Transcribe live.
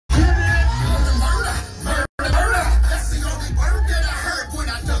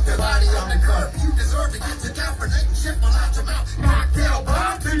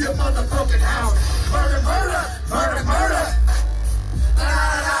motherfucking house. Murder, murder, murder, murder.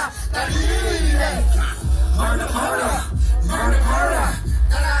 Murder, murder, murder, murder.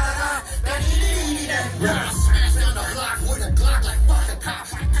 Yeah, smash down the block with a Glock like fuck a cop.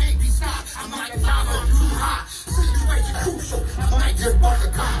 I can't be stopped. I might lava too hot. Situation crucial. I might just buck a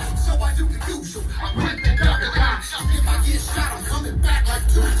cop. So I do the usual. I might pick up the cop. If I get shot, I'm coming back like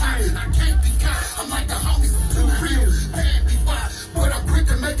 2 times. I can't be caught. I'm like the homies from 2 Real. Can't be fought, but I'm quick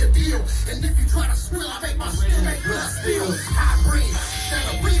to make a deal. And if you try to squill, I make my skin make blood steal. I breathe. Stand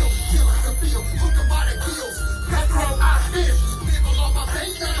a real killer to feel. Hook 'em by the heels. Cutthroat, I fish. Niggle on my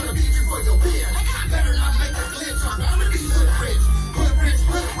face. I'm gonna beat you for your beer. Better not make a glitch. I'm gonna be hood rich. Hood rich,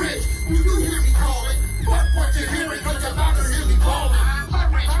 hood rich. Do you hear me calling? Fuck what you're hearing, cause you're about to hear me calling. Hood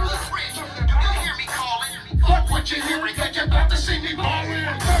rich, hood rich. Do you hear me calling? Fuck what you're hearing, cause you're about to see me balling.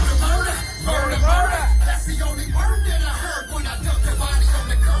 Murder, murder, murder, murder. That's the only word that I heard when I dumped your body on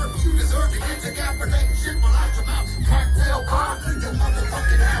the curb. You deserve to get your gap for letting shit while I come out. Cartel bomb to your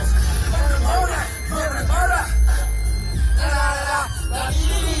motherfucking house. Murder, murder, murder, murder.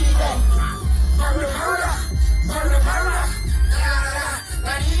 Murder, murder, murder, murder.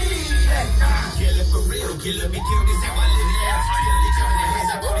 Kill it for real, kill me, kill this how I live now. Kill the chopping the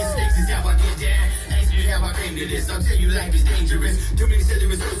heads up, all these snakes is how I get down. Ask me how I came to this, I'll tell you life is dangerous. Too many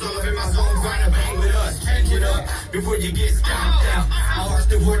cigarettes all up in my soul, trying to bang with us. Change it up before you get stomped out. My heart's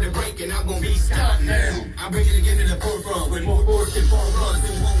still word to break and I'm gonna be stopped now. I'm bringing it again to the forefront with more force and 4 runs.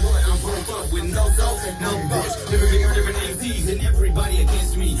 2, 1, 1, I'm broke up with no soul and no bitch. Literally different MCs and everybody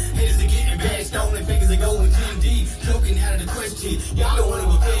against me. Haters are getting bad, stolen fingers are going 10D. Choking out of the question, y'all don't wanna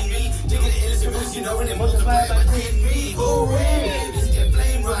offend me. Taking the innocent risk, you know, and then multiply by 10 me. Oh, yeah, this is that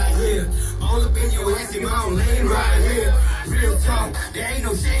flame right here. All up in your ass in my own lane right here. Real talk, there ain't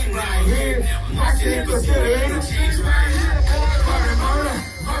no shame right here. My shit, cause there ain't no change right here. Murder, murder,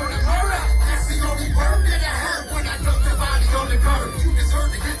 murder, murder. That's the only word that I heard when I dumped your body on the curb. You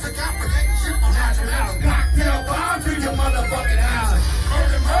deserve to get took out for letting shit on out your house. Cocktail bomb to your motherfucking house.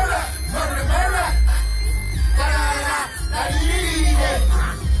 Murder, murder, murder, murder.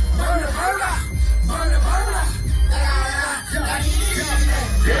 Murder, murder, murder, murder.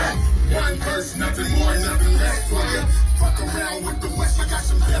 Yeah, one verse, nothing more, nothing less for you. Fuck around with the West, I got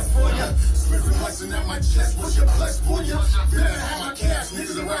some death for you. Smith and Wesson at my chest, what's your plus for you? Better have my cash,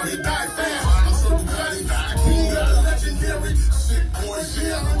 niggas around here die fast. I'm so bloody, the king of the legendary. Sick boys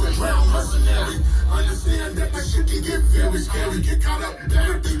here, underground mercenary. Understand that this shit can get very scary. Get caught up,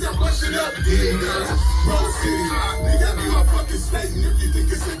 better think that bust it up, nigga. Rose City, nigga, be my fucking state. And if you think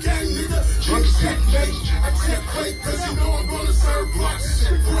it's a gang, nigga, checkmate. I can't wait, cause you know I'm gonna serve blocks.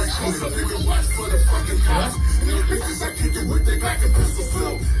 Shit, boys, close up, nigga, watch for the fucking cops. And the bitches I kick it with, they back and pistol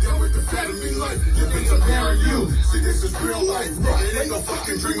fill. Done with the fatamine life, your bitch, I'm pairing you. See, this is real life, bro. It ain't no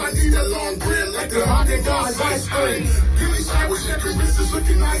fucking dream. I need that long bread like the Haagen-Dazs ice cream. Give me showers, your wrist is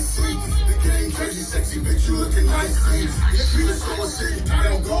looking nice, sweet. The game crazy, sexy bitch, you looking nice, sweet. If you the soul city, I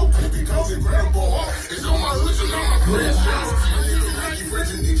don't go, baby, goes and grab ball. It's on my hood, and on my bread shows. I need a Nike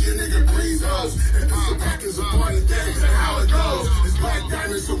fridge and need your nigga breeze hoes. And put some packers upon the day, and how it goes. It's black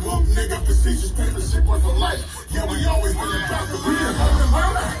diamonds, a whoop, nigga, prestigious paper, shit boy for life. Yeah, we always been about the real. Murder,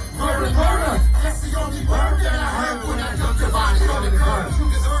 murder, murder, murder. That's the only word that I heard when I dumped your body on the curb. You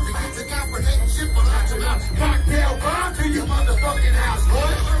deserve to get took out for letting shit fall out your mouth. Cocktail bomb to your motherfucking house,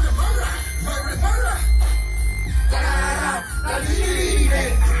 boy. Murder, murder, murder, murder.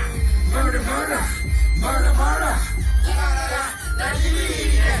 Murder, murder, murder, murder.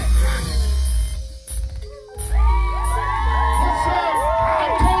 What's up? I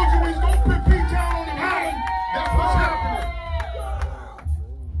told you we was gonna put P-Town on the island. That's what's happening.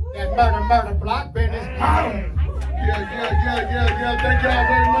 That murder block business. Yeah. Thank y'all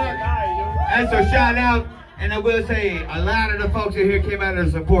very much. And so shout out, and I will say a lot of the folks in here came out to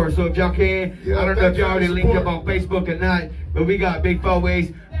support. So if y'all can, I don't know if y'all already linked up on Facebook or not, but we got big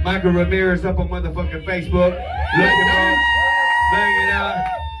 4-ways. Michael Ramirez up on motherfucking Facebook. Look him up, banging out.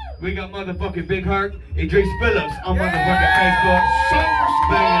 We got motherfucking Big Heart, Idris Phillips on motherfucking Facebook.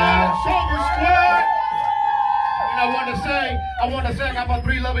 Banging out. Sober Squad. And I want to say I got my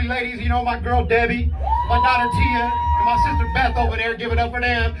 3 lovely ladies, you know, my girl Debbie, my daughter Tia, and my sister Beth over there. Give it up for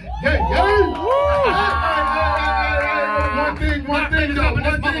them. Hey.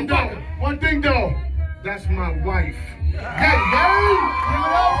 One thing though. That's my wife. Hey. Give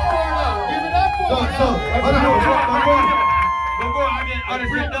it up for her. Give it up for her. Before I get other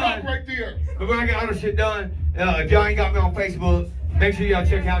shit done, right there. Before I get other shit done, if y'all ain't got me on Facebook, make sure y'all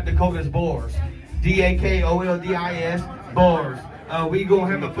check out Dakota's Bars. DAKOLDIS Bars. We gonna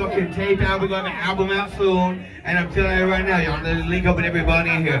have a fucking tape out. We gonna have an album out soon. And I'm telling you right now, y'all, let's link up with everybody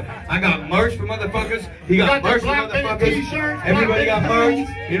in here. I got merch for motherfuckers. He got merch for motherfuckers. Everybody got merch.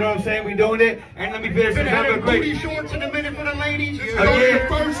 You know what I'm saying? We doing it. And let me finish this up real quick. Booty shorts in a minute for the ladies. This is the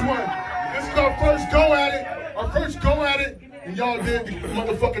first one. This is our first go at it. Our first go at it. And y'all did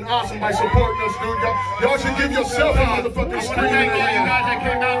motherfucking awesome by supporting us, dude. Y'all should give yourself a motherfucking screen. I want to thank all you guys that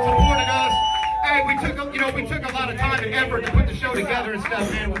came out and supported us. Hey, we took a lot of time and effort to put the show together and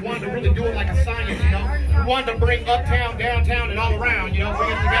stuff, man. We wanted to really do it like a science, you know. We wanted to bring uptown, downtown, and all around, you know, bring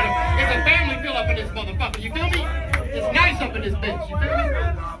it together. It's a family feel up in this motherfucker, you feel me? It's nice up in this bitch, you feel me?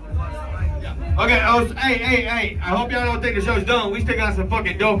 Okay, hey, I hope y'all don't think the show's done. We still got some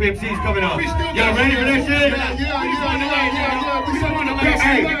fucking dope MCs coming up. Y'all ready for that shit? Yeah. We still want to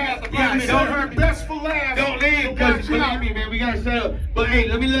Don't best for last. Don't leave, because believe me, man, we got to set up. But hey,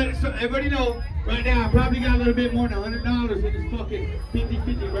 let me let everybody know, right now, I probably got a little bit more than $100 in this fucking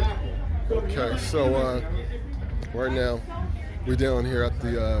 50-50 raffle. Okay, so right now, we're down here at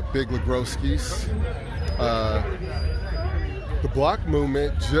the Big Legroski's. The Block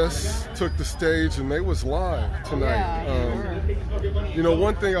Movement just took the stage and they was live tonight. You know,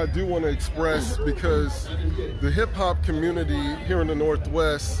 one thing I do want to express, because the hip hop community here in the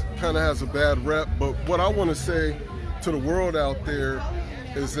Northwest kind of has a bad rep, but what I want to say to the world out there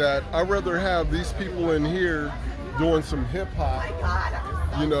is that I'd rather have these people in here doing some hip hop,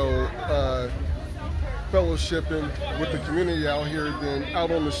 you know, fellowshipping with the community out here than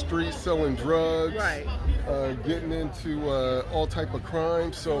out on the street selling drugs, getting into all type of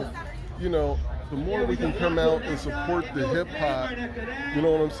crime. So, you know, the more we can come out and support the hip hop, you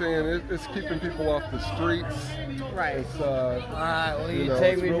know what I'm saying? It's keeping people off the streets. It's, you know,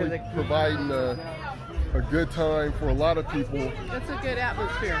 it's really providing a good time for a lot of people. It's a good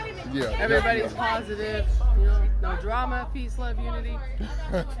atmosphere. Yeah, everybody's positive. You know, no drama, peace, love, unity.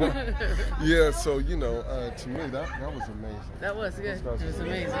 Yeah, so you know, to me that was amazing. That was good. It was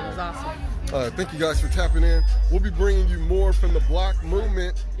amazing. It was awesome. Thank you guys for tapping in. We'll be bringing you more from the Block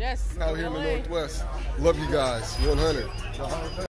Movement. Yes. Out here in the Northwest. Love you guys. 100.